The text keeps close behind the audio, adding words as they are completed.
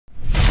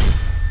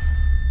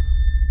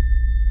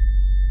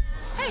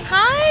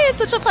It's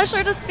such a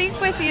pleasure to speak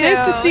with you.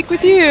 Nice to speak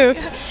with you.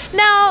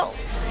 Now,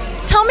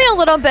 tell me a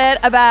little bit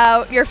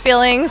about your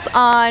feelings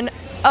on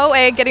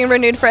OA getting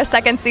renewed for a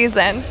second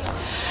season.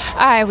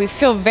 We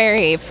feel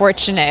very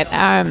fortunate.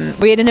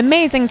 We had an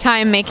amazing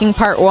time making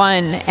part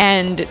one,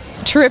 and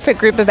terrific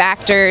group of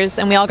actors,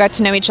 and we all got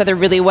to know each other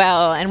really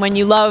well. And when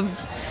you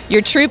love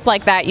your troupe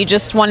like that, you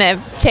just want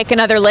to take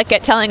another lick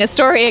at telling a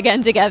story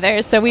again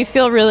together. So we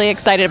feel really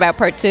excited about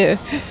part two.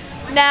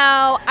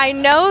 Now, I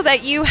know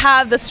that you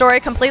have the story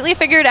completely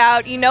figured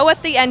out. You know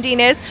what the ending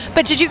is,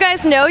 but did you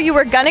guys know you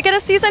were going to get a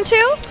season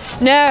 2?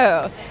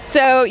 No.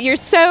 So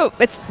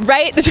it's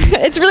right.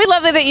 It's really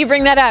lovely that you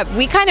bring that up.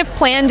 We kind of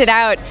planned it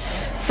out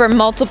for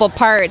multiple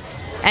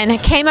parts and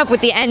came up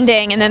with the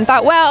ending and then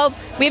thought, well,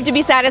 we have to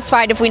be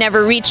satisfied if we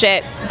never reach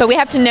it, but we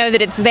have to know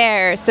that it's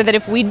there so that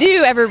if we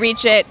do ever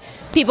reach it,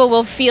 people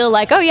will feel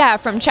like, oh yeah,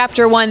 from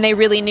chapter 1 they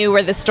really knew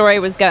where the story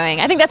was going.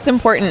 I think that's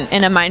important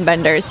in a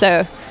Mindbender,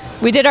 so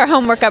we did our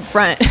homework up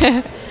front.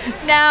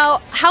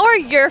 Now, how are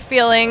your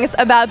feelings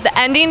about the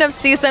ending of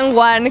season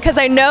 1? Because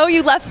I know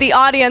you left the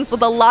audience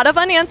with a lot of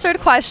unanswered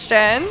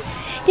questions.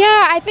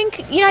 Yeah, I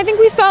think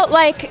we felt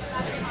like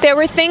there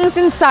were things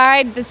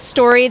inside the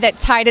story that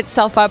tied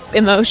itself up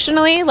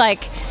emotionally,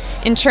 like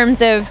in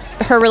terms of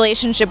her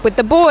relationship with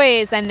the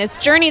boys and this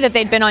journey that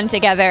they'd been on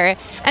together.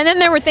 And then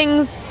there were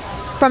things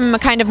from a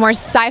kind of more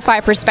sci-fi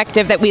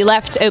perspective that we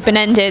left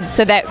open-ended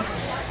so that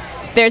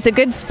there's a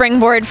good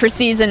springboard for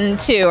season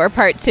 2 or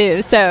part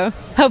 2. So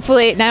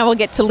hopefully now we'll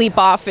get to leap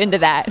off into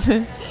that.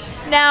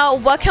 Now,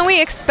 what can we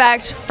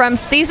expect from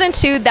season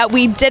 2 that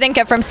we didn't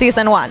get from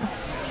season 1?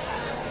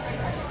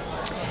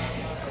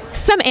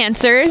 Some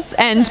answers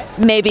and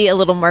maybe a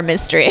little more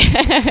mystery.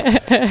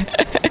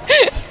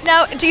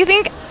 Now, do you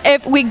think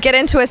if we get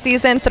into a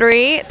season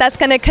 3, that's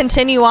going to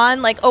continue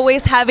on, like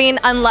always having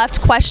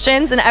unleft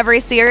questions in every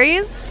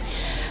series?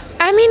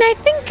 I mean, I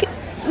think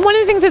one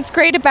of the things that's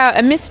great about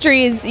a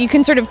mystery is you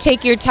can sort of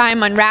take your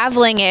time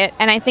unraveling it,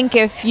 and I think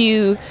if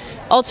you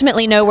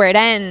ultimately know where it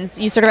ends,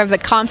 you sort of have the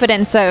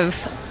confidence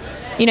of,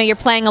 you know, you're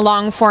playing a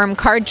long-form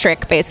card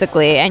trick,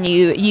 basically, and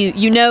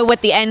you know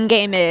what the end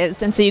game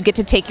is, and so you get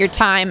to take your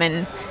time,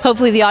 and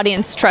hopefully the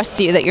audience trusts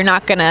you that you're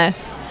not gonna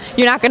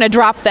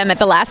drop them at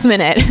the last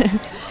minute.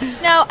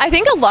 Now, I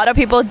think a lot of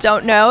people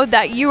don't know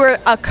that you were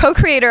a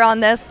co-creator on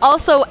this,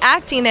 also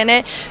acting in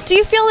it. Do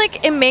you feel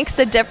like it makes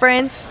a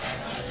difference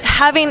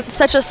having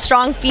such a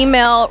strong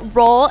female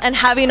role and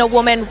having a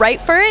woman write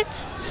for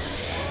it?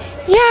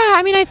 Yeah,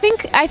 I mean, I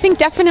think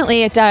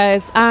definitely it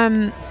does.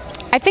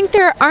 I think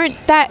there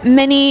aren't that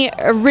many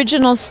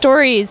original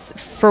stories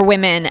for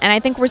women, and I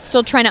think we're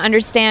still trying to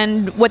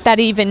understand what that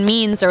even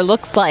means or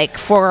looks like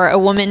for a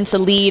woman to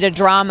lead a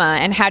drama,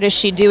 and how does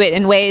she do it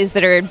in ways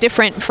that are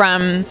different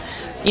from,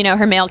 you know,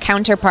 her male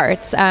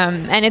counterparts.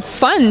 And it's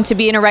fun to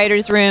be in a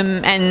writer's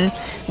room and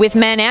with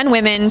men and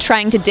women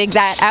trying to dig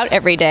that out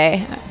every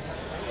day.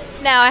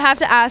 Now, I have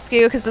to ask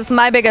you, because this is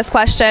my biggest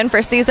question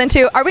for season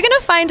 2, are we going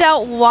to find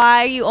out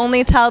why you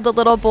only tell the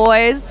little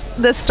boys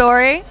this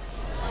story?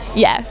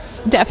 Yes,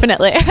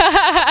 definitely.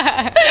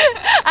 I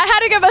had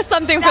to give us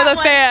something for the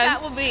fans. That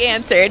will be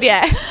answered,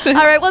 yes. All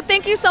right, well,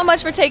 thank you so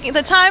much for taking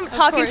the time,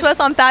 talking to us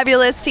on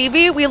Fabulous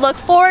TV. We look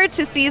forward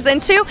to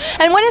season 2.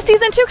 And when is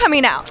season 2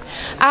 coming out?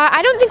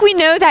 I don't think we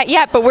know that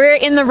yet, but we're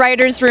in the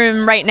writer's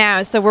room right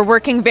now, so we're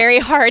working very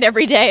hard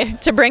every day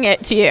to bring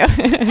it to you.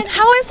 And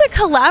how is it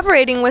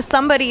collaborating with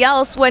somebody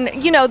else when,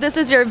 you know, this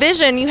is your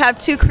vision, you have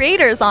 2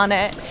 creators on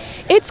it?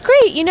 It's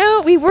great. You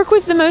know, we work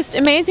with the most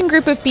amazing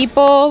group of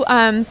people,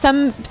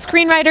 some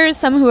screenwriters,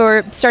 some who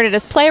are started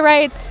as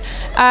playwrights,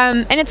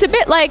 and it's a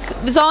bit like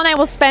Zal and I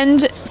will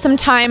spend some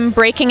time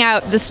breaking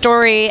out the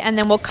story, and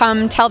then we'll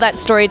come tell that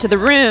story to the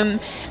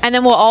room, and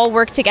then we'll all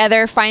work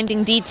together,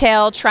 finding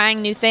detail,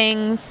 trying new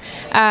things.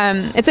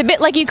 It's a bit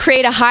like you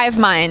create a hive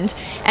mind,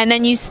 and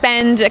then you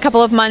spend a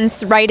couple of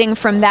months writing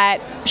from that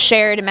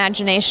shared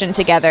imagination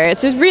together.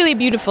 It's a really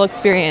beautiful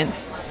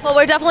experience. Well,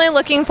 we're definitely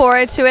looking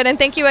forward to it, and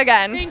thank you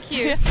again. Thank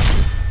you.